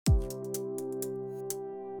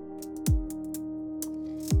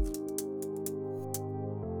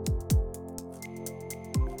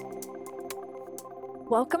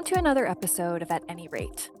Welcome to another episode of At Any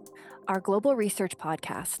Rate, our global research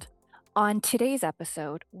podcast. On today's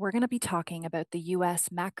episode, we're going to be talking about the U.S.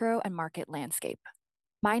 macro and market landscape.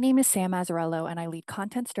 My name is Sam Mazzarello, and I lead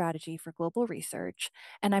content strategy for global research,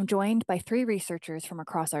 and I'm joined by three researchers from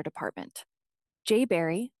across our department. Jay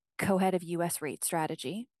Barry, co-head of U.S. rate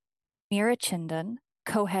strategy, Meera Chindan,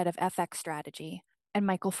 co-head of FX strategy, and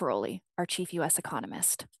Michael Feroli, our chief U.S.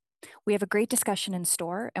 economist. We have a great discussion in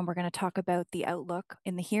store, and we're going to talk about the outlook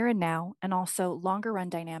in the here and now, and also longer run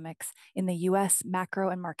dynamics in the U.S. macro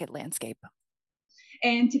and market landscape.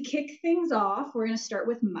 And to kick things off, we're going to start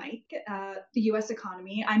with Mike, the U.S.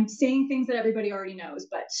 economy. I'm saying things that everybody already knows,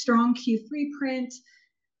 but strong Q3 print,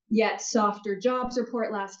 yet softer jobs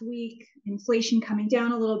report last week, inflation coming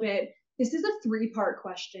down a little bit. This is a three-part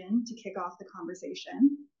question to kick off the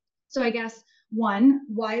conversation. So I guess, one,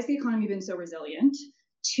 why has the economy been so resilient?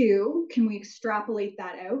 Two, can we extrapolate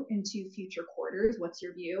that out into future quarters? What's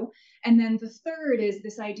your view? And then the third is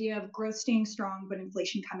this idea of growth staying strong, but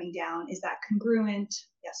inflation coming down. Is that congruent?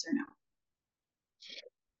 Yes or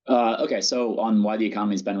no? Okay, so on why the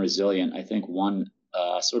economy's been resilient, I think one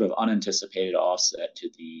sort of unanticipated offset to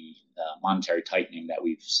the monetary tightening that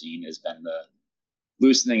we've seen has been the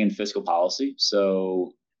loosening in fiscal policy.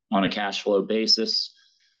 So on a cash flow basis,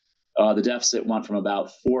 the deficit went from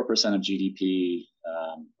about 4% of GDP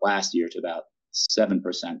last year to about 7%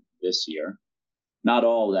 this year. Not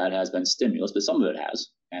all of that has been stimulus, but some of it has,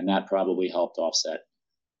 and that probably helped offset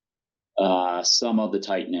some of the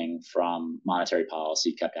tightening from monetary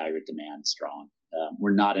policy, kept aggregate demand strong.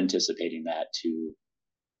 We're not anticipating that to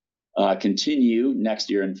continue next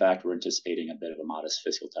year. In fact, we're anticipating a bit of a modest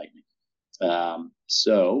fiscal tightening.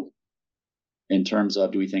 So in terms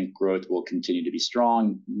of, do we think growth will continue to be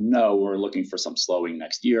strong? No, we're looking for some slowing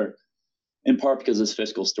next year, in part because of this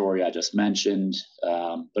fiscal story I just mentioned,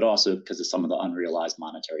 but also because of some of the unrealized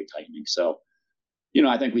monetary tightening. So,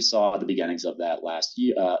 I think we saw the beginnings of that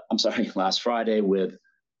last Friday with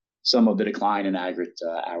some of the decline in aggregate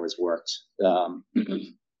hours worked.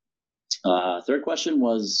 Third question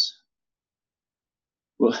was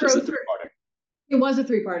the third part? It was a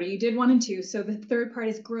three-parter. You did 1 and 2. So the third part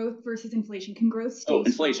is growth versus inflation. Can growth stay strong?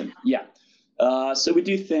 Inflation. Yeah. So we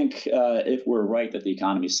do think if we're right that the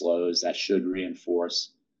economy slows, that should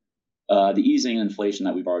reinforce the easing in inflation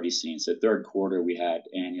that we've already seen. So third quarter, we had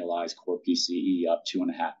annualized core PCE up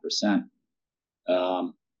 2.5%.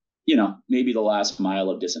 Maybe the last mile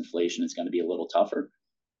of disinflation is going to be a little tougher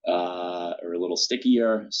or a little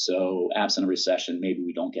stickier. So absent a recession, maybe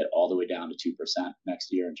we don't get all the way down to 2%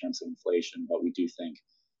 next year in terms of inflation. But we do think,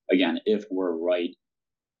 again, if we're right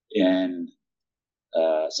in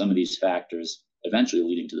some of these factors eventually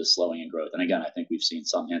leading to the slowing in growth. And again, I think we've seen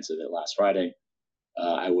some hints of it last Friday.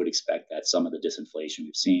 I would expect that some of the disinflation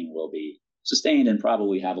we've seen will be sustained and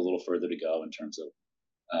probably have a little further to go in terms of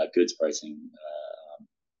goods pricing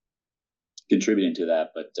contributing to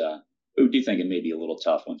that. But we do think it may be a little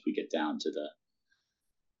tough once we get down to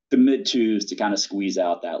the mid twos to kind of squeeze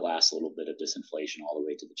out that last little bit of disinflation all the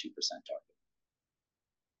way to the 2% target.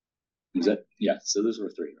 Is that? Yeah. So those were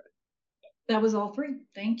three, right? That was all three.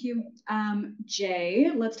 Thank you.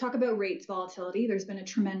 Jay, let's talk about rates volatility. There's been a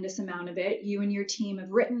tremendous amount of it. You and your team have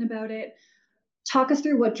written about it. Talk us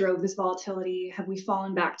through what drove this volatility. Have we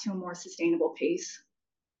fallen back to a more sustainable pace?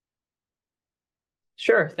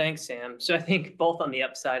 Sure. Thanks, Sam. So I think both on the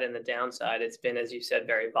upside and the downside, it's been, as you said,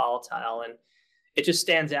 very volatile. And it just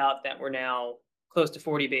stands out that we're now close to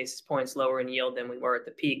 40 basis points lower in yield than we were at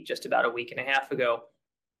the peak just about a week and a half ago.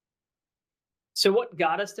 So what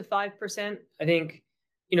got us to 5%? I think,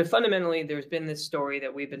 fundamentally, there's been this story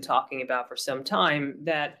that we've been talking about for some time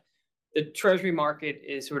that the Treasury market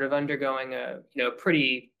is sort of undergoing a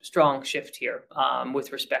pretty strong shift here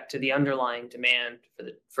with respect to the underlying demand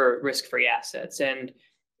for risk-free assets. And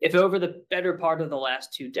if over the better part of the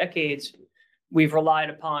last 2 decades, we've relied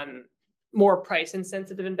upon more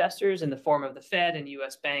price-insensitive investors in the form of the Fed and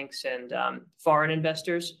U.S. banks and foreign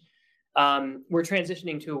investors, we're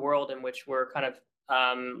transitioning to a world in which we're kind of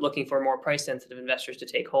looking for more price-sensitive investors to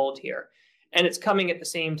take hold here. And it's coming at the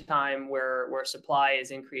same time where supply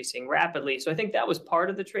is increasing rapidly. So I think that was part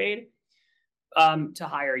of the trade to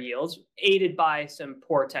higher yields, aided by some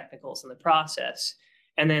poor technicals in the process.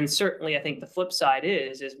 And then certainly I think the flip side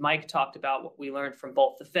is Mike talked about what we learned from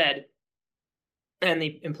both the Fed and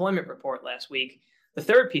the employment report last week. The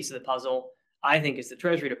third piece of the puzzle, I think, is the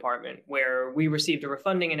Treasury Department, where we received a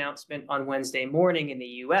refunding announcement on Wednesday morning in the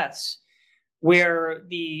U.S., where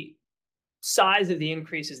the size of the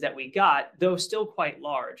increases that we got, though still quite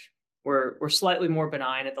large, were slightly more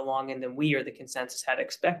benign at the long end than we or the consensus had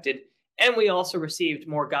expected. And we also received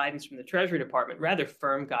more guidance from the Treasury Department, rather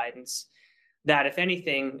firm guidance, that if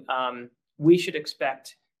anything, we should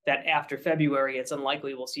expect that after February, it's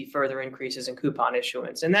unlikely we'll see further increases in coupon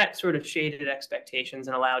issuance. And that sort of shaded expectations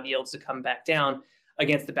and allowed yields to come back down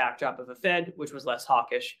against the backdrop of a Fed, which was less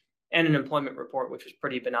hawkish, and an employment report, which was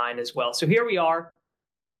pretty benign as well. So here we are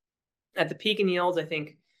at the peak in yields. I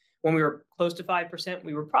think when we were close to 5%,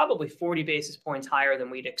 we were probably 40 basis points higher than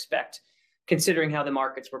we'd expect, considering how the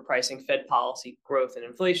markets were pricing Fed policy growth and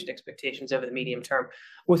inflation expectations over the medium term.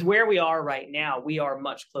 With where we are right now, we are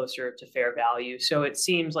much closer to fair value. So it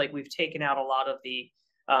seems like we've taken out a lot of the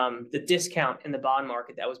discount in the bond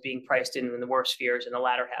market that was being priced in the worst fears in the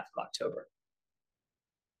latter half of October.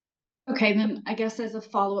 Okay, then I guess as a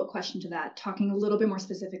follow-up question to that, talking a little bit more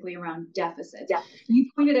specifically around deficits. Yeah. You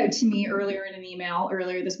pointed out to me earlier in an email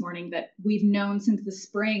earlier this morning that we've known since the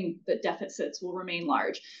spring that deficits will remain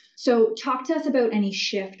large. So talk to us about any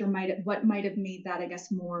shift or what might have made that, I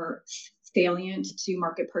guess, more salient to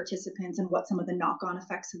market participants and what some of the knock-on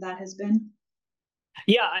effects of that has been.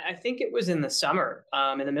 Yeah, I think it was in the summer.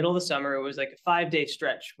 In the middle of the summer, it was like a 5-day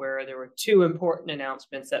stretch where there were two important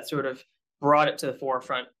announcements that sort of brought it to the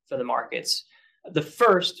forefront for the markets. The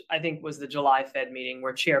first, I think, was the July Fed meeting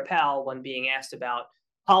where Chair Powell, when being asked about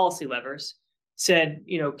policy levers, said,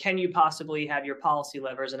 can you possibly have your policy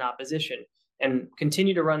levers in opposition and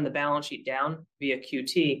continue to run the balance sheet down via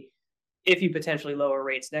QT if you potentially lower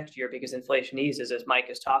rates next year because inflation eases, as Mike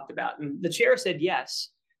has talked about? And the chair said yes,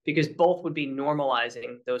 because both would be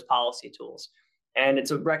normalizing those policy tools. And it's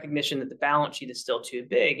a recognition that the balance sheet is still too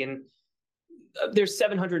big. And there's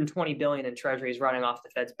 $720 billion in treasuries running off the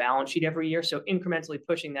Fed's balance sheet every year. So incrementally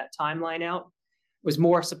pushing that timeline out was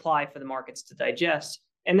more supply for the markets to digest.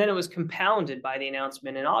 And then it was compounded by the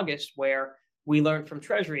announcement in August where we learned from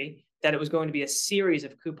Treasury that it was going to be a series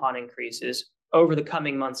of coupon increases over the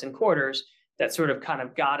coming months and quarters that sort of kind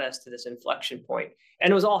of got us to this inflection point.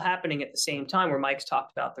 And it was all happening at the same time where Mike's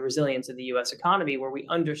talked about the resilience of the US economy, where we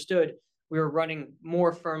understood we were running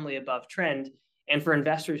more firmly above trend. And for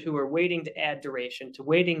investors who were waiting to add duration,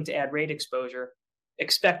 waiting to add rate exposure,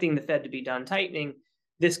 expecting the Fed to be done tightening,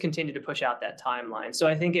 this continued to push out that timeline. So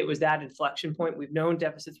I think it was that inflection point. We've known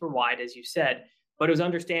deficits were wide, as you said, but it was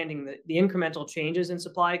understanding the incremental changes in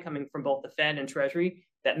supply coming from both the Fed and Treasury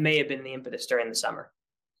that may have been the impetus during the summer.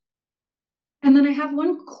 And then I have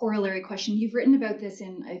one corollary question. You've written about this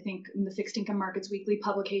I think, in the Fixed Income Markets Weekly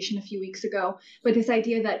publication a few weeks ago, but this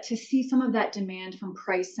idea that to see some of that demand from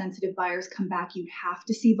price-sensitive buyers come back, you'd have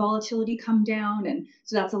to see volatility come down. And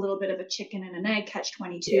so that's a little bit of a chicken and an egg,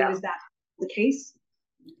 catch-22. Yeah. Is that the case?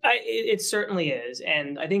 It certainly is.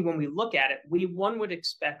 And I think when we look at it, one would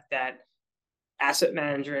expect that asset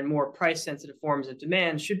manager and more price-sensitive forms of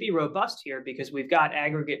demand should be robust here because we've got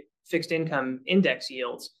aggregate fixed income index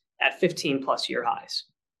yields at 15+ year highs.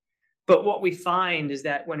 But what we find is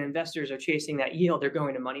that when investors are chasing that yield, they're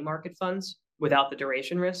going to money market funds without the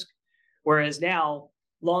duration risk. Whereas now,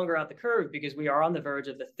 longer out the curve, because we are on the verge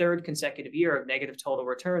of the third consecutive year of negative total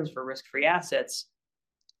returns for risk-free assets,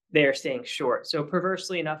 they are staying short. So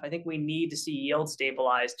perversely enough, I think we need to see yields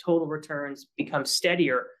stabilize, total returns become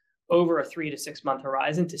steadier over a 3 to 6 month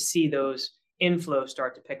horizon to see those inflows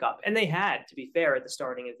start to pick up. And they had, to be fair, at the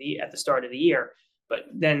start of the year. But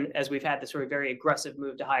then as we've had this sort of very aggressive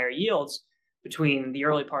move to higher yields between the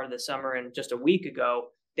early part of the summer and just a week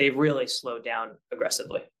ago, they've really slowed down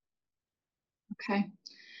aggressively. Okay.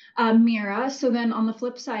 Mira, so then on the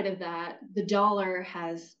flip side of that, the dollar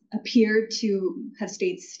has appeared to have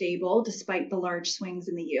stayed stable despite the large swings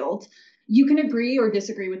in the yield. You can agree or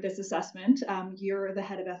disagree with this assessment. You're the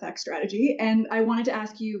head of FX strategy. And I wanted to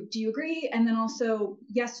ask you, do you agree? And then also,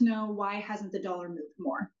 yes, no, why hasn't the dollar moved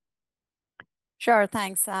more? Sure.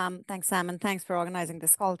 Thanks. Thanks, Sam, and thanks for organizing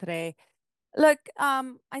this call today. Look,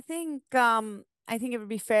 I think it would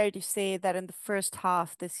be fair to say that in the first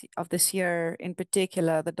half of this year, in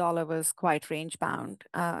particular, the dollar was quite range bound.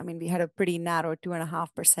 We had a pretty narrow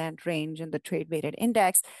 2.5% range in the trade weighted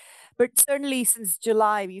index. But certainly since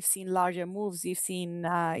July, we've seen larger moves. We've seen,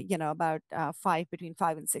 about between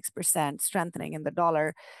 5 and 6% strengthening in the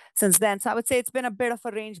dollar since then. So I would say it's been a bit of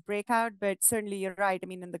a range breakout, but certainly you're right.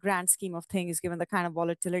 In the grand scheme of things, given the kind of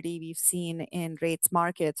volatility we've seen in rates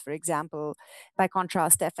markets, for example, by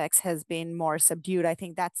contrast, FX has been more subdued. I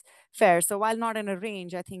think that's fair. So while not in a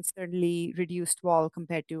range, I think certainly reduced vol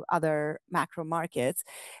compared to other macro markets.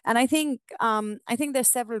 And I think there's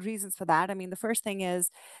several reasons for that. The first thing is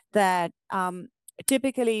that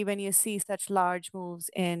typically when you see such large moves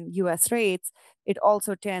in US rates, it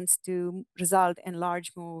also tends to result in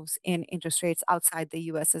large moves in interest rates outside the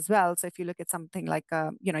US as well. So if you look at something like,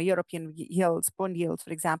 European yields, bond yields,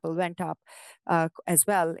 for example, went up as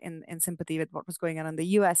well in sympathy with what was going on in the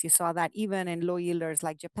US. You saw that even in low yielders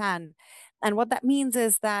like Japan. And what that means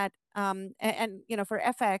is that, for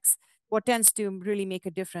FX, what tends to really make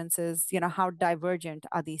a difference is, how divergent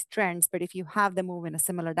are these trends. But if you have them move in a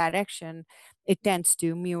similar direction, it tends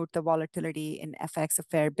to mute the volatility in FX a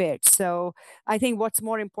fair bit. So I think what's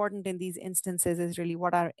more important in these instances is really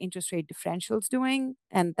what are interest rate differentials doing,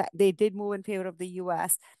 and that they did move in favor of the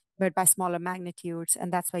US, but by smaller magnitudes,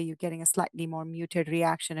 and that's why you're getting a slightly more muted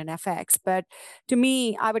reaction in FX. But to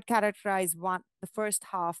me, I would characterize the first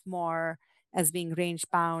half more as being range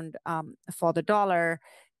bound for the dollar.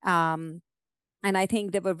 And I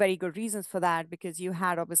think there were very good reasons for that, because you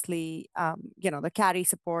had obviously, the carry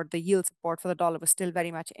support, the yield support for the dollar was still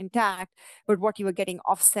very much intact. But what you were getting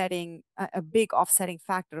offsetting, a big offsetting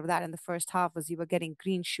factor of that in the first half was you were getting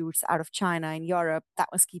green shoots out of China and Europe that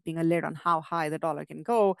was keeping a lid on how high the dollar can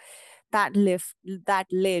go. That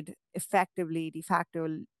lid effectively de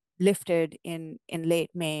facto lifted in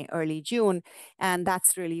late May, early June, and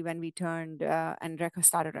that's really when we turned and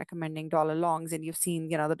started recommending dollar longs. And you've seen,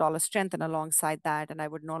 the dollar strengthen alongside that. And I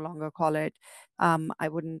would no longer call it. I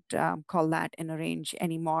wouldn't call that in a range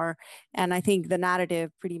anymore. And I think the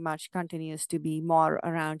narrative pretty much continues to be more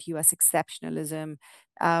around U.S. exceptionalism,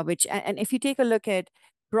 and if you take a look at,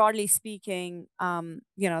 broadly speaking,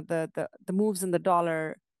 the moves in the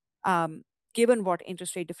dollar. Given what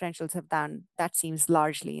interest rate differentials have done, that seems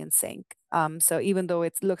largely in sync. So even though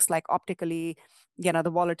it looks like optically,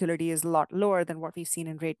 the volatility is a lot lower than what we've seen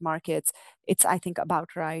in rate markets, it's, I think,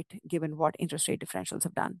 about right given what interest rate differentials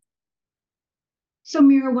have done. So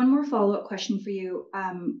Mira, one more follow-up question for you.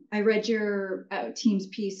 I read your team's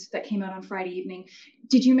piece that came out on Friday evening.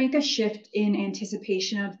 Did you make a shift in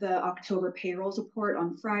anticipation of the October payrolls report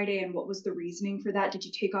on Friday, and what was the reasoning for that? Did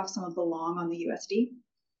you take off some of the long on the USD?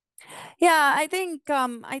 Yeah, I think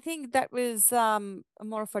that was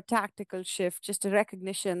more of a tactical shift, just a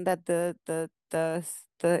recognition that the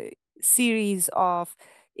series of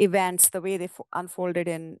events, the way they unfolded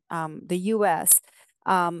in the U.S.,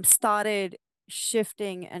 started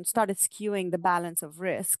shifting and started skewing the balance of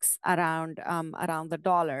risks around the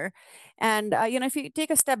dollar. And if you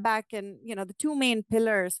take a step back, and the two main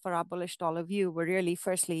pillars for our bullish dollar view were really,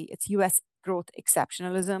 firstly, it's U.S. growth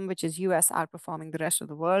exceptionalism, which is U.S. outperforming the rest of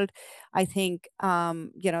the world. I think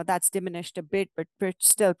that's diminished a bit, but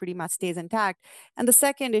still pretty much stays intact. And the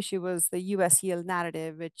second issue was the U.S. yield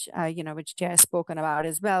narrative, which Jay has spoken about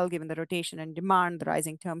as well, given the rotation and demand, the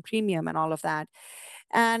rising term premium, and all of that.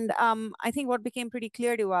 And I think what became pretty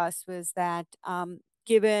clear to us was that,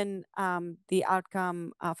 given the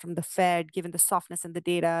outcome from the Fed, given the softness in the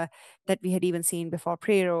data that we had even seen before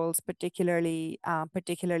payrolls, particularly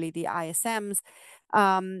the ISMs,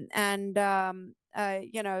 and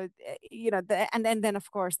then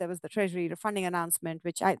of course there was the Treasury refunding announcement,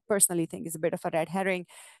 which I personally think is a bit of a red herring.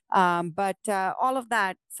 But all of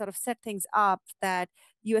that sort of set things up that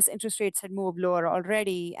U.S. interest rates had moved lower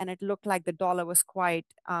already, and it looked like the dollar was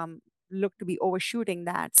looked to be overshooting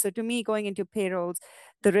that. So to me, going into payrolls,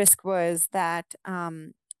 the risk was that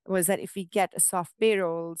if we get a soft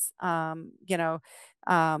payrolls,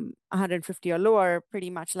 150 or lower, pretty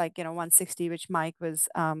much like 160, which Mike was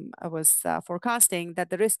forecasting, that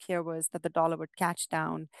the risk here was that the dollar would catch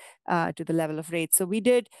down to the level of rates. So we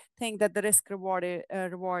did think that the risk reward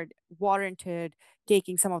warranted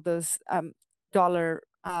taking some of those dollar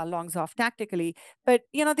longs off tactically. But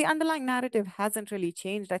the underlying narrative hasn't really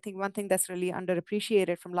changed. I think one thing that's really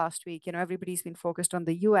underappreciated from last week, everybody's been focused on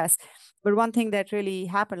the US, but one thing that really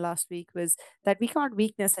happened last week was that we got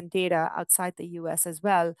weakness in data outside the US as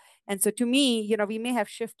well. And so to me, we may have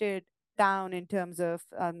shifted down in terms of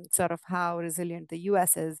sort of how resilient the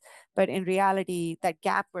US is, but in reality, that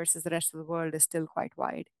gap versus the rest of the world is still quite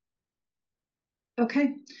wide.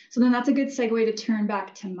 Okay, so then that's a good segue to turn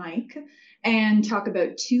back to Mike and talk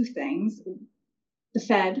about two things: the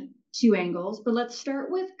Fed, two angles, but let's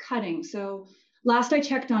start with cutting. So last I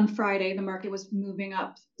checked on Friday, the market was moving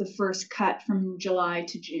up the first cut from July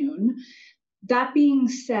to June. That being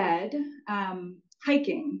said,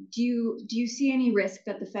 hiking, do you see any risk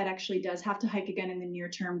that the Fed actually does have to hike again in the near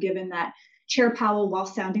term, given that Chair Powell, while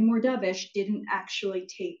sounding more dovish, didn't actually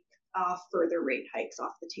take further rate hikes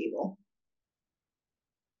off the table?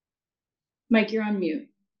 Mike, you're on mute.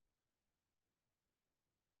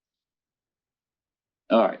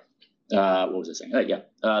 All right. What was I saying? Yeah.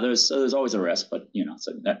 There's always a risk, but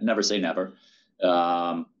so never say never.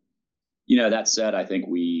 That said, I think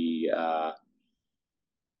we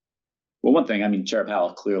Well, one thing, I mean, Chair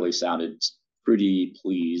Powell clearly sounded pretty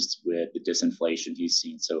pleased with the disinflation he's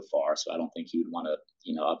seen so far. So I don't think he would want to,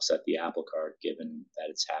 upset the apple cart, given that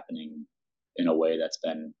it's happening in a way that's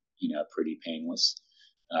been, pretty painless.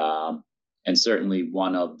 And certainly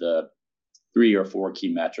one of the 3 or 4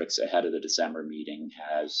 key metrics ahead of the December meeting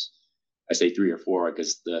has, I say 3 or 4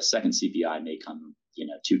 because the second CPI may come,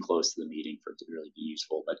 too close to the meeting for it to really be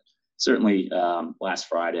useful. But certainly last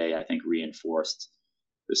Friday, I think reinforced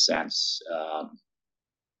the sense,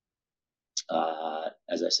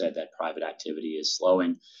 as I said, that private activity is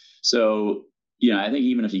slowing. So, I think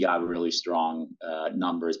even if you got really strong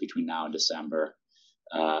numbers between now and December,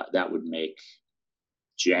 that would make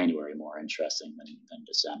January more interesting than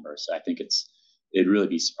December. So I think it'd really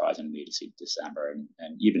be surprising to me to see December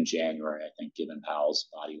and even January. I think, given Powell's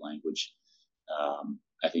body language,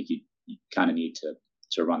 I think you kind of need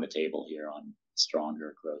to run the table here on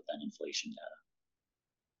stronger growth and inflation data.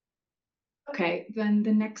 Okay, then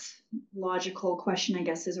the next logical question, I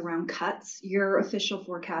guess, is around cuts. Your official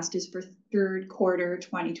forecast is for third quarter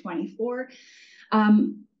 2024.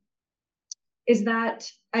 Is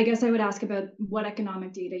that, I guess I would ask about what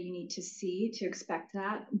economic data you need to see to expect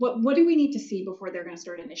that. What do we need to see before they're going to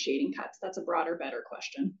start initiating cuts? That's a broader, better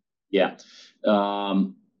question. Yeah.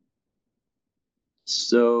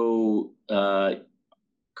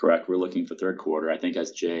 Correct. We're looking for third quarter. I think,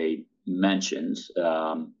 as Jay mentioned,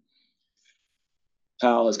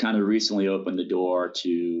 Powell has kind of recently opened the door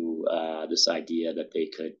to this idea that they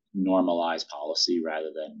could normalize policy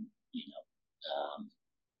rather than,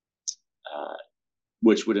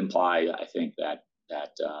 which would imply, I think, that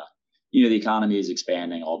the economy is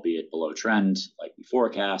expanding, albeit below trend, like we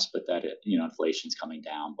forecast, but that inflation's coming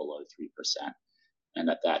down below 3%, and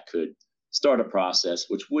that could start a process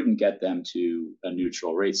which wouldn't get them to a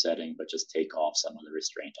neutral rate setting, but just take off some of the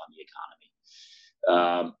restraint on the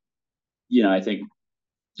economy. I think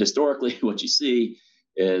historically what you see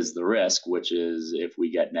is the risk, which is if we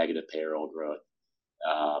get negative payroll growth,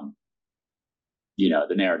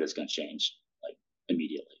 the narrative is going to change like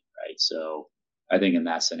immediately, right? So I think in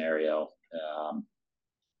that scenario,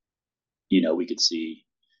 we could see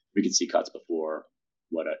cuts before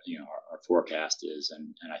what our forecast is,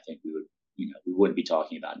 and I think we wouldn't be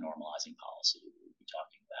talking about normalizing policy. We would be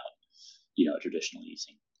talking about a traditional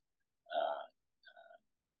easing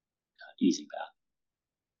path.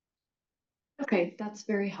 Okay, that's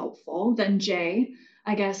very helpful. Then Jay,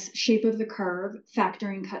 I guess shape of the curve,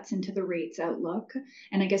 factoring cuts into the rates outlook,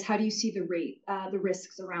 and I guess how do you see the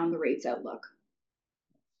risks around the rates outlook?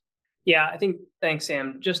 Yeah, I think, thanks,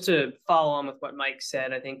 Sam. Just to follow on with what Mike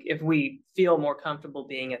said, I think if we feel more comfortable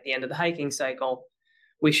being at the end of the hiking cycle,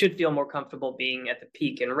 we should feel more comfortable being at the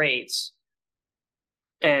peak in rates.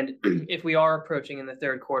 And if we are approaching in the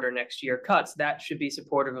third quarter next year cuts, that should be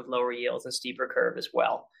supportive of lower yields and steeper curve as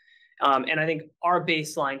well. And I think our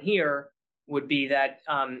baseline here would be that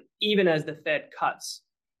even as the Fed cuts,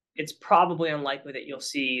 it's probably unlikely that you'll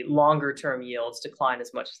see longer term yields decline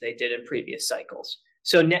as much as they did in previous cycles.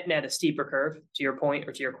 So net a steeper curve, to your point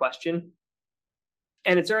or to your question.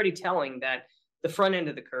 And it's already telling that the front end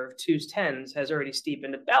of the curve, 2s, 10s, has already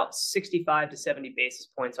steepened about 65 to 70 basis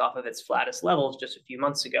points off of its flattest levels just a few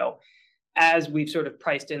months ago, as we've sort of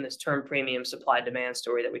priced in this term premium supply demand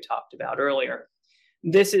story that we talked about earlier.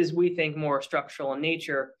 This is, we think, more structural in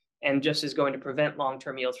nature and just is going to prevent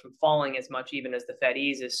long-term yields from falling as much even as the Fed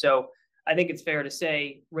eases. So I think it's fair to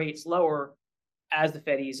say rates lower as the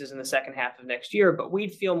Fed eases in the second half of next year, but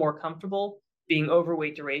we'd feel more comfortable being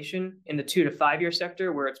overweight duration in the 2 to 5 year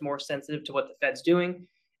sector, where it's more sensitive to what the Fed's doing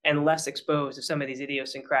and less exposed to some of these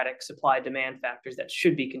idiosyncratic supply demand factors that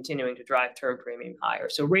should be continuing to drive term premium higher.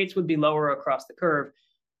 So rates would be lower across the curve,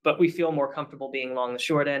 but we feel more comfortable being long the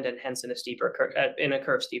short end and hence in a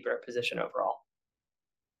curve steeper position overall.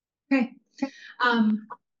 Okay.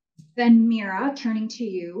 Then Mira, turning to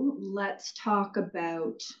you, let's talk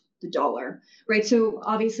about the dollar, right? So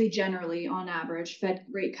obviously, generally, on average, Fed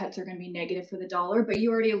rate cuts are going to be negative for the dollar, but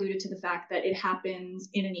you already alluded to the fact that it happens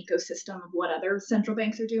in an ecosystem of what other central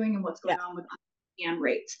banks are doing and what's going on with EM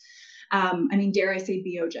rates. I mean, dare I say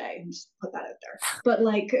BOJ, and just put that out there. But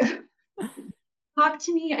like, talk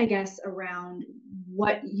to me, I guess, around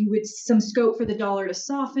what you would, some scope for the dollar to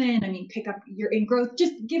soften. I mean, pick up your in growth.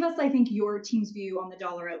 Just give us, I think, your team's view on the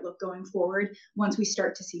dollar outlook going forward once we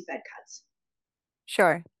start to see Fed cuts.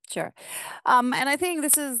 Sure. And I think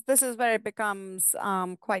this is where it becomes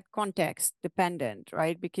quite context dependent,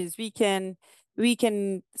 right? Because we can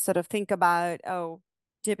sort of think about,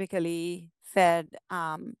 typically Fed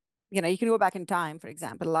you can go back in time, for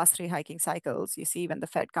example, the last 3 hiking cycles, you see when the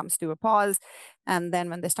Fed comes to a pause, and then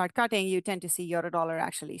when they start cutting, you tend to see euro-dollar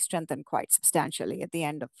actually strengthen quite substantially at the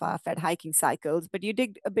end of Fed hiking cycles. But you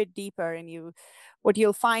dig a bit deeper, and what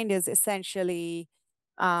you'll find is essentially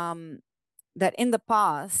that in the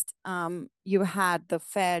past, you had the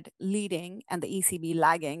Fed leading and the ECB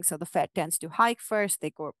lagging. So the Fed tends to hike first, they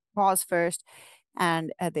go pause first,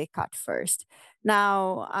 and they cut first.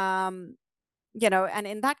 Now, and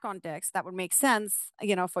in that context, that would make sense,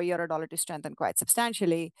 for euro dollar to strengthen quite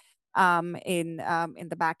substantially in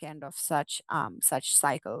the back end of such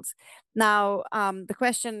cycles. Now, the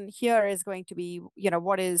question here is going to be,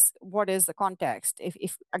 what is the context?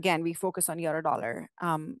 If again we focus on euro dollar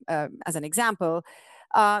as an example,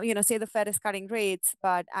 say the Fed is cutting rates,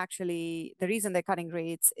 but actually the reason they're cutting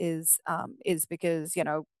rates is because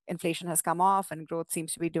inflation has come off and growth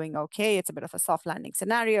seems to be doing okay. It's a bit of a soft landing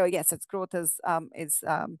scenario. Yes, its growth is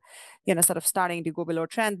sort of starting to go below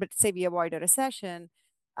trend, but say we avoid a recession.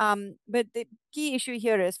 But the key issue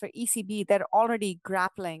here is for ECB, they're already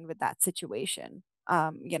grappling with that situation.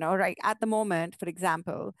 Right at the moment, for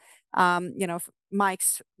example,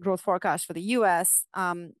 Mike's growth forecast for the US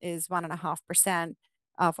is 1.5%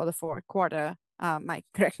 for the fourth quarter. Mike,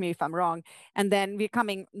 correct me if I'm wrong. And then we're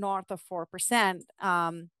coming north of 4%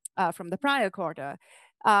 from the prior quarter.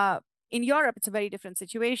 In Europe, it's a very different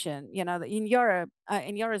situation. In Europe,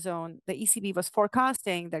 in Eurozone, the ECB was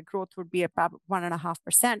forecasting that growth would be about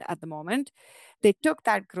 1.5% at the moment. They took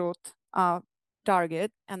that growth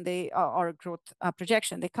target and or growth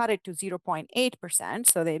projection, they cut it to 0.8%,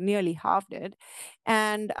 so they nearly halved it.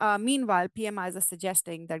 And meanwhile, PMIs are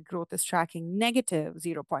suggesting that growth is tracking negative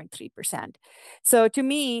 0.3%. So to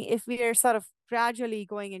me, if we are sort of gradually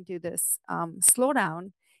going into this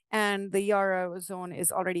slowdown, and the Eurozone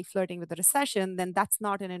is already flirting with a recession, then that's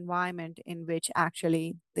not an environment in which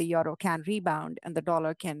actually the euro can rebound and the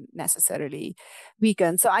dollar can necessarily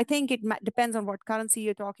weaken. So I think it depends on what currency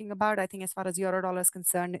you're talking about. I think as far as euro dollar is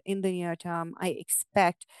concerned, in the near term, I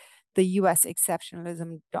expect the US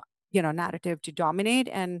exceptionalism narrative to dominate.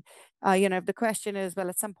 And if the question is, well,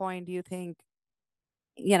 at some point, do you think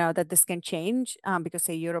that this can change because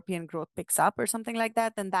say European growth picks up or something like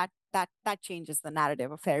that, then that changes the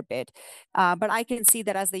narrative a fair bit. But I can see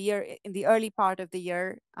that as the year, in the early part of the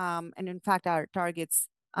year, and in fact our targets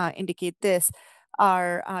indicate this,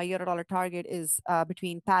 our euro dollar target is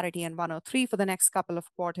between parity and 103 for the next couple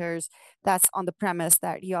of quarters. That's on the premise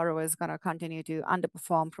that euro is going to continue to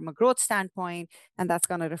underperform from a growth standpoint, and that's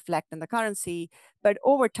going to reflect in the currency. But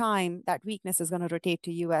over time, that weakness is going to rotate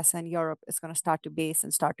to US, and Europe is going to start to base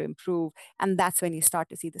and start to improve. And that's when you start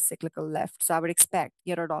to see the cyclical lift. So I would expect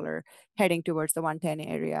euro dollar heading towards the 110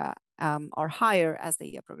 area or higher as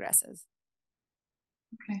the year progresses.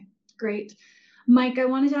 Okay, great. Mike, I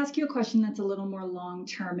wanted to ask you a question that's a little more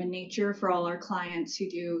long-term in nature for all our clients who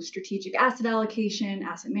do strategic asset allocation,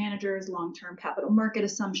 asset managers, long-term capital market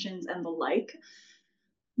assumptions, and the like.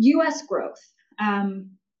 US growth.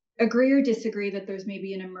 Agree or disagree that there's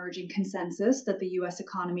maybe an emerging consensus that the US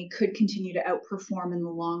economy could continue to outperform in the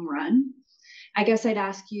long run? I guess I'd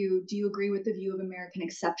ask you, do you agree with the view of American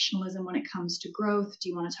exceptionalism when it comes to growth? Do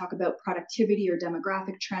you want to talk about productivity or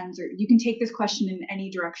demographic trends? Or you can take this question in any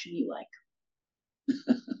direction you like.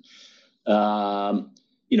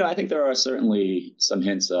 I think there are certainly some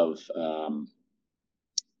hints of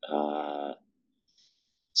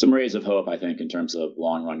some rays of hope, I think, in terms of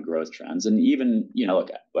long-run growth trends. And even, look,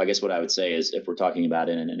 I guess what I would say is if we're talking about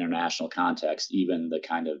in an international context, even the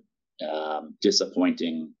kind of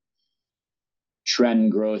disappointing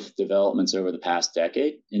trend growth developments over the past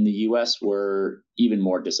decade in the U.S. were even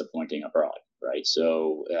more disappointing abroad, right?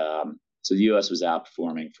 So the U.S. was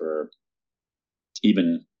outperforming for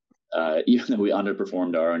even though we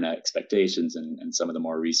underperformed our own expectations and some of the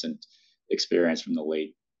more recent experience from the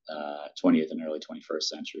late 20th and early 21st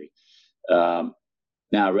century.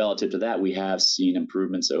 Now, relative to that, we have seen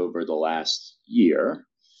improvements over the last year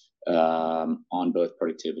on both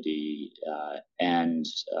productivity and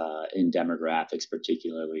in demographics,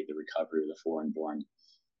 particularly the recovery of the foreign-born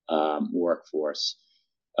workforce.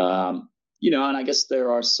 And I guess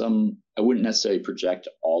there are some, I wouldn't necessarily project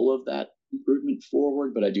all of that improvement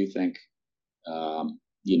forward, but I do think,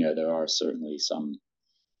 there are certainly some,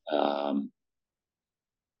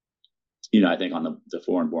 I think on the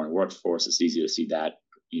foreign-born workforce, it's easy to see that,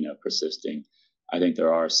 persisting. I think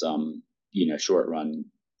there are some, short-run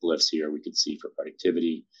lifts here we could see for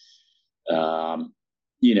productivity. Then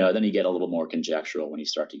you get a little more conjectural when you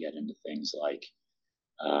start to get into things like,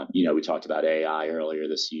 we talked about AI earlier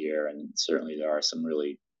this year, and certainly there are some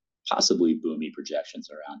really possibly boomy projections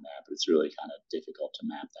around that, but it's really kind of difficult to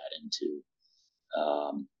map that into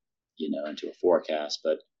into a forecast.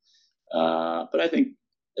 But I think,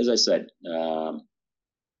 as I said,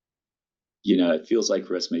 it feels like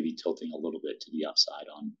risk may be tilting a little bit to the upside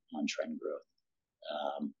on trend growth.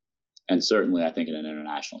 And certainly, I think in an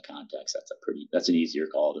international context, that's an easier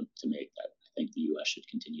call to make. That I think the U.S. should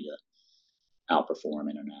continue to outperform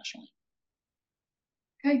internationally.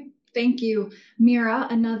 Okay, thank you. Mira,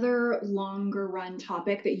 another longer run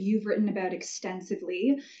topic that you've written about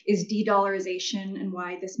extensively is de-dollarization and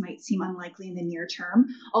why this might seem unlikely in the near term.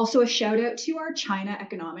 Also, a shout out to our China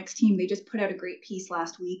economics team. They just put out a great piece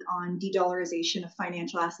last week on de-dollarization of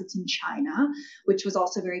financial assets in China, which was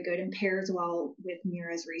also very good and pairs well with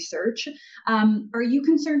Mira's research. Are you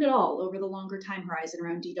concerned at all over the longer time horizon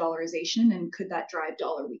around de-dollarization, and could that drive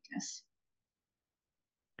dollar weakness?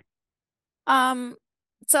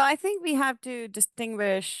 So I think we have to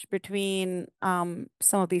distinguish between some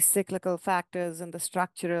of these cyclical factors and the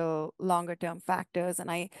structural longer term factors. And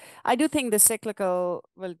I do think the cyclical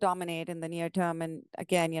will dominate in the near term. And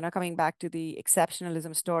again, coming back to the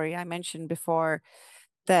exceptionalism story I mentioned before,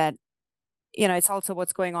 that it's also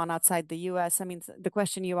what's going on outside the US. I mean, the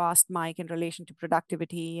question you asked, Mike, in relation to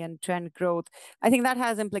productivity and trend growth, I think that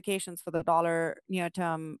has implications for the dollar near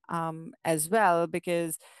term as well,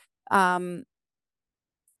 because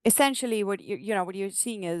essentially what you're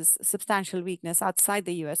seeing is substantial weakness outside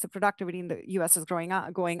the US. The productivity in the US is going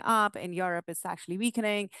up. In Europe, it's actually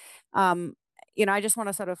weakening. I just want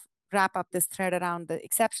to sort of wrap up this thread around the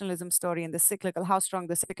exceptionalism story and the cyclical, how strong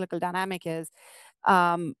the cyclical dynamic is.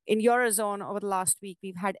 In Eurozone, over the last week,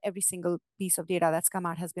 we've had every single piece of data that's come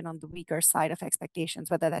out has been on the weaker side of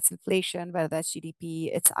expectations, whether that's inflation, whether that's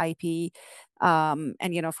GDP, it's IP,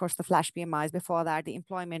 and of course the flash PMIs before that. The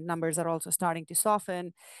employment numbers are also starting to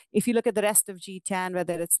soften. If you look at the rest of G10,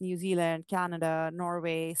 whether it's New Zealand, Canada,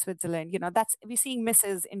 Norway, Switzerland, we're seeing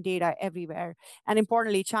misses in data everywhere. And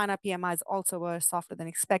importantly, China PMIs also were softer than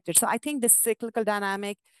expected. So I think the cyclical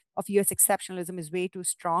dynamic of US exceptionalism is way too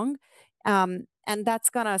strong. And that's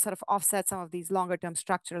going to sort of offset some of these longer term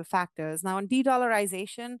structural factors. Now, on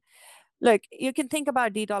de-dollarization, look, you can think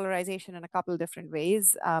about de-dollarization in a couple of different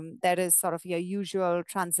ways. There is sort of your usual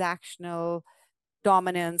transactional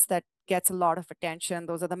dominance that gets a lot of attention.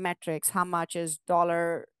 Those are the metrics. How much is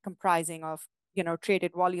dollar comprising of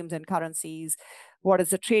traded volumes and currencies? What does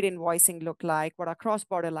the trade invoicing look like? What are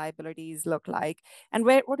cross-border liabilities look like? And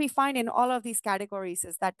what we find in all of these categories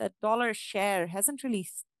is that the dollar share hasn't really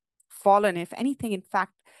fallen. If anything, in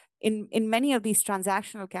fact, in many of these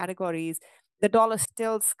transactional categories, the dollar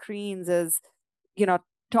still screens as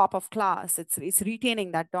top of class. It's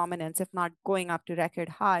retaining that dominance, if not going up to record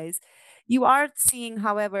highs. You are seeing,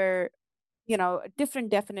 however, a different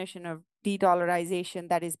definition of de-dollarization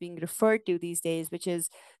that is being referred to these days, which is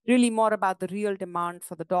really more about the real demand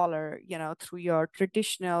for the dollar, through your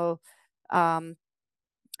traditional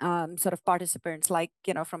sort of participants, like,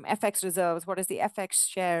 from FX reserves. What is the FX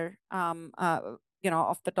share,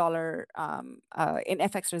 of the dollar in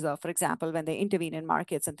FX reserve, for example, when they intervene in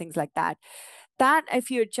markets and things like that. That, if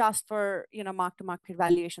you adjust for, mark-to-market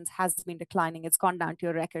valuations, has been declining. It's gone down to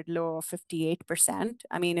a record low of 58%.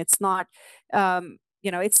 I mean, it's not,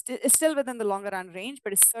 it's still within the longer run range,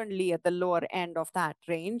 but it's certainly at the lower end of that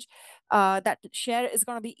range. That share is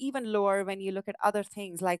going to be even lower when you look at other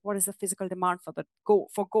things, like what is the physical demand for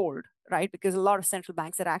gold, right? Because a lot of central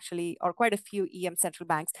banks or quite a few EM central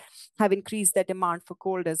banks have increased their demand for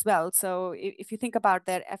gold as well. So if you think about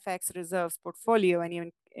their FX reserves portfolio and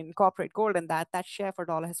you incorporate gold in that share for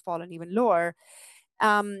dollar has fallen even lower.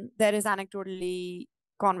 There is anecdotally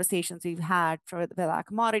conversations we've had with our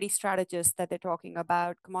commodity strategists that they're talking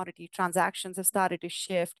about commodity transactions have started to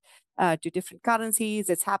shift to different currencies.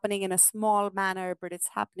 It's happening in a small manner, but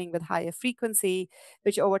it's happening with higher frequency,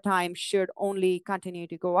 which over time should only continue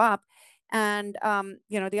to go up. And,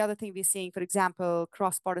 the other thing we're seeing, for example,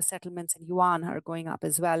 cross-border settlements in yuan are going up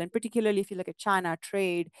as well. And particularly if you look at China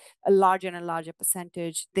trade, a larger and larger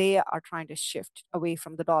percentage, they are trying to shift away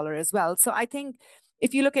from the dollar as well. So I think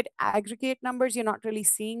if you look at aggregate numbers, you're not really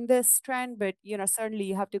seeing this trend, but, certainly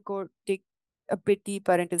you have to go dig a bit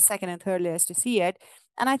deeper into the second and third layers to see it.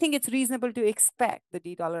 And I think it's reasonable to expect the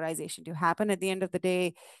de-dollarization to happen. At the end of the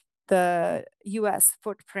day, the US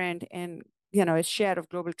footprint in its share of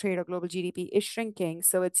global trade or global GDP is shrinking.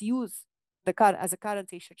 So its use as a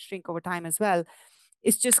currency should shrink over time as well.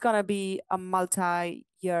 It's just going to be a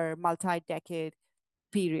multi-year, multi-decade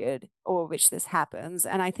period over which this happens.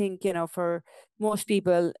 And I think, for most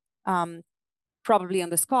people, probably on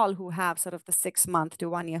this call who have sort of the 6 month to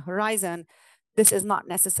 1 year horizon, this is not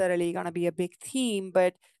necessarily going to be a big theme,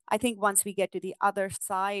 but I think once we get to the other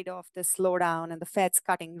side of the slowdown and the Fed's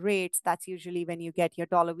cutting rates, that's usually when you get your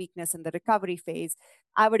dollar weakness in the recovery phase.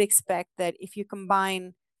 I would expect that if you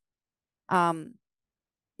combine,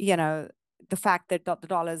 you know, the fact that the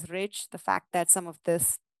dollar is rich, the fact that some of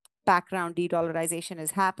this background de-dollarization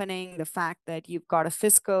is happening, the fact that you've got a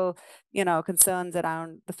fiscal, concerns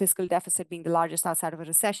around the fiscal deficit being the largest outside of a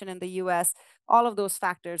recession in the US, all of those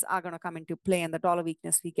factors are going to come into play, and the dollar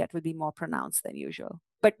weakness we get will be more pronounced than usual.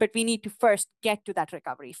 But we need to first get to that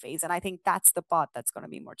recovery phase, and I think that's the part that's going to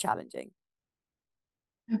be more challenging.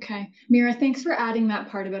 Okay. Mira, thanks for adding that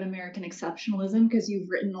part about American exceptionalism, because you've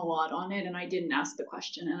written a lot on it and I didn't ask the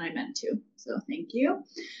question and I meant to. So thank you.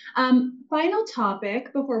 Final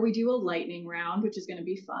topic before we do a lightning round, which is going to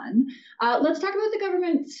be fun. Let's talk about the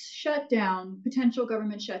government shutdown, potential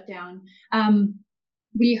government shutdown.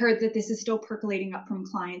 We heard that this is still percolating up from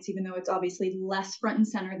clients, even though it's obviously less front and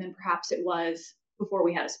center than perhaps it was before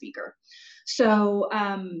we had a speaker. So,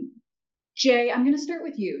 Jay, I'm going to start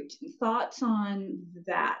with you. Thoughts on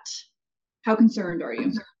that? How concerned are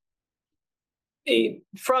you?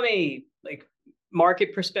 From a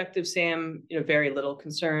market perspective, Sam, very little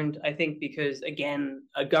concerned. I think because, again,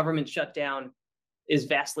 a government shutdown is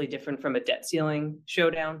vastly different from a debt ceiling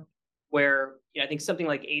showdown, where I think something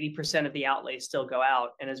like 80% of the outlays still go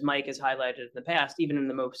out. And as Mike has highlighted in the past, even in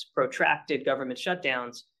the most protracted government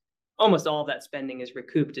shutdowns, almost all of that spending is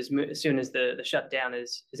recouped as soon as the shutdown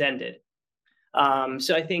is ended.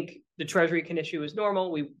 So I think the Treasury can issue as normal.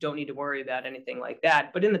 We don't need to worry about anything like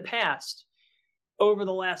that. But in the past, over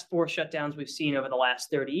the last 4 shutdowns we've seen over the last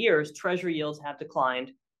 30 years, Treasury yields have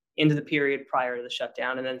declined into the period prior to the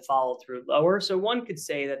shutdown and then followed through lower. So one could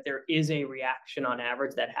say that there is a reaction on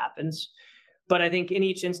average that happens. But I think in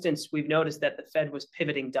each instance, we've noticed that the Fed was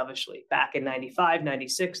pivoting dovishly. Back in 95,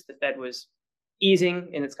 96, the Fed was easing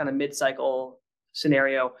in its kind of mid-cycle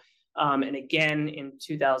scenario. And again, in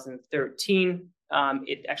 2013,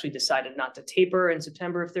 it actually decided not to taper in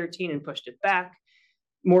September of 13 and pushed it back.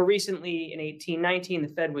 More recently, in 18, 19, the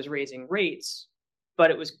Fed was raising rates,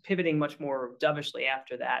 but it was pivoting much more dovishly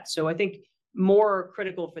after that. So I think more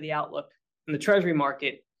critical for the outlook in the Treasury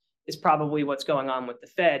market is probably what's going on with the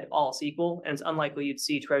Fed, all else equal. And it's unlikely you'd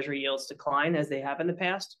see Treasury yields decline as they have in the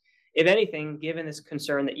past. If anything, given this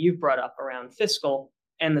concern that you've brought up around fiscal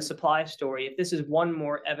and the supply story, if this is one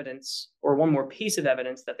more evidence or one more piece of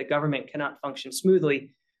evidence that the government cannot function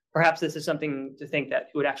smoothly, perhaps this is something to think that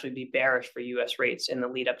it would actually be bearish for U.S. rates in the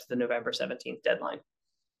lead up to the November 17th deadline.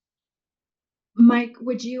 Mike,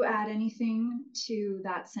 would you add anything to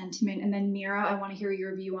that sentiment? And then Mira, I want to hear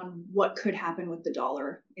your view on what could happen with the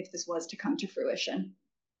dollar if this was to come to fruition.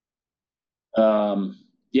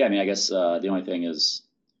 Yeah, I mean, I guess the only thing is,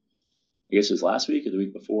 I guess it was last week or the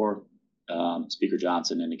week before, Speaker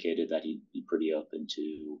Johnson indicated that he'd be pretty open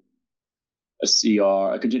to a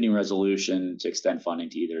CR, a continuing resolution to extend funding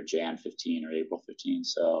to either Jan 15 or April 15.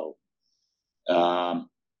 So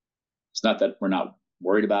it's not that we're not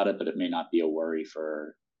worried about it, but it may not be a worry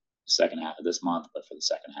for the second half of this month, but for the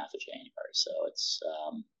second half of January. So it's,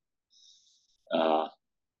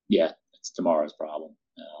 yeah, it's tomorrow's problem.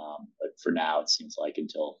 But for now, it seems like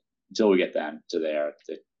until we get them to there,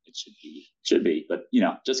 it should be. But,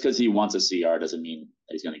 just because he wants a CR doesn't mean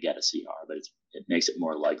that he's going to get a CR, but it makes it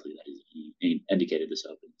more likely that he indicated this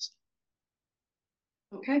openness.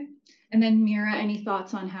 Okay. And then Mira, any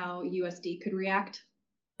thoughts on how USD could react?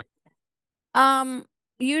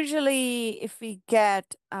 Usually if we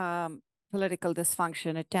get political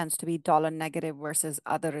dysfunction, it tends to be dollar negative versus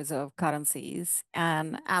other reserve currencies.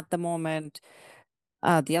 And at the moment,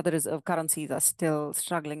 the other reserve currencies are still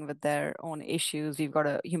struggling with their own issues.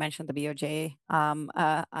 You mentioned the BOJ,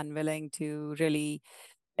 unwilling to really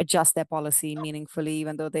adjust their policy meaningfully,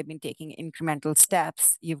 even though they've been taking incremental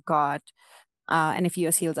steps. You've got, and if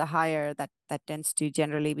US yields are higher, that tends to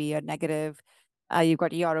generally be a negative. You've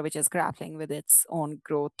got Euro, which is grappling with its own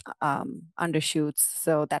growth undershoots.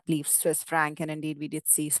 So that leaves Swiss franc. And indeed, we did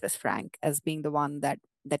see Swiss franc as being the one that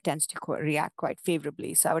tends to react quite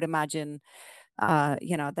favorably. So I would imagine,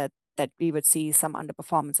 that we would see some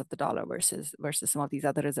underperformance of the dollar versus some of these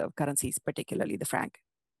other reserve currencies, particularly the franc.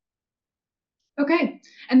 Okay.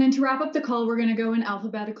 And then to wrap up the call, we're going to go in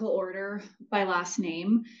alphabetical order by last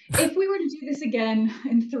name. If we were to do this again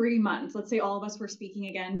in 3 months, let's say all of us were speaking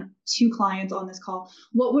again to clients on this call,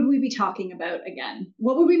 what would we be talking about again?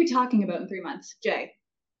 What would we be talking about in 3 months? Jay?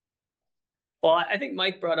 Well, I think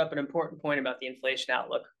Mike brought up an important point about the inflation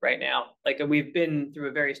outlook right now. We've been through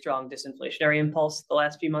a very strong disinflationary impulse the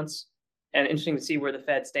last few months, and interesting to see where the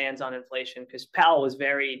Fed stands on inflation, because Powell was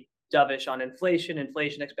very dovish on inflation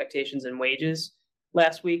expectations, and wages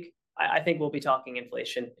last week. I think we'll be talking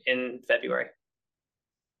inflation in February.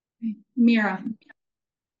 Mira.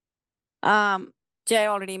 Jay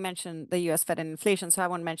already mentioned the US Fed and inflation, so I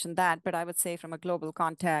won't mention that. But I would say from a global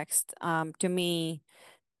context, to me,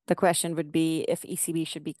 the question would be if ECB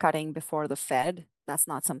should be cutting before the Fed. That's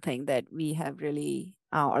not something that we have really,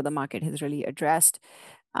 or the market has really addressed.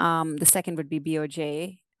 The second would be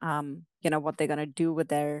BOJ, what they're going to do with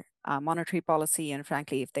their monetary policy, and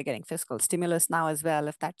frankly, if they're getting fiscal stimulus now as well,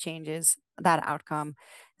 if that changes that outcome.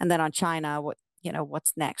 And then on China,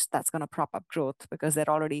 what's next? That's going to prop up growth because they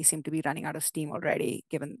already seem to be running out of steam already,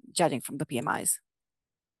 judging from the PMIs.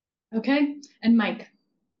 Okay, and Mike.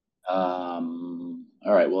 All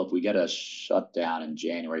right, well, if we get a shutdown in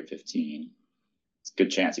January 15, it's a good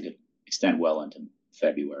chance it could extend well into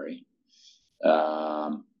February.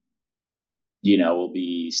 We'll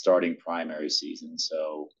be starting primary season,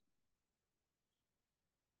 so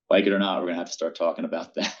like it or not, we're gonna have to start talking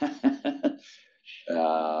about that.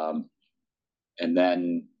 And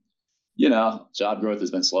then, job growth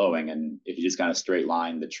has been slowing, and if you just kind of straight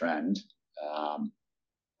line the trend,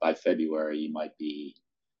 by February, you might be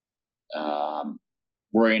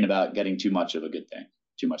worrying about getting too much of a good thing,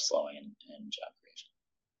 too much slowing in job creation.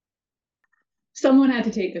 Someone had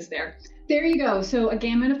to take this there. There you go. So a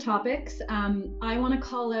gamut of topics. I want to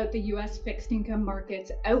call out the US Fixed Income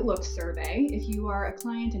Markets Outlook Survey. If you are a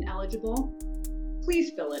client and eligible,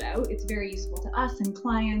 please fill it out. It's very useful to us and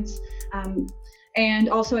clients. And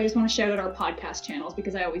also, I just want to shout out our podcast channels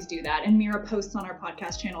because I always do that. And Mira posts on our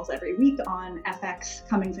podcast channels every week on FX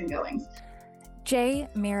comings and goings. Jay,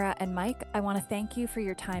 Mira, and Mike, I want to thank you for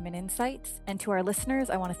your time and insights. And to our listeners,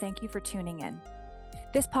 I want to thank you for tuning in.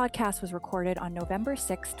 This podcast was recorded on November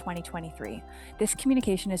 6, 2023. This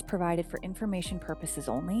communication is provided for information purposes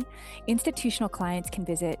only. Institutional clients can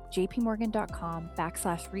visit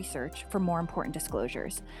jpmorgan.com/research for more important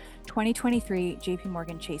disclosures. 2023 JP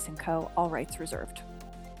Morgan Chase & Co., all rights reserved.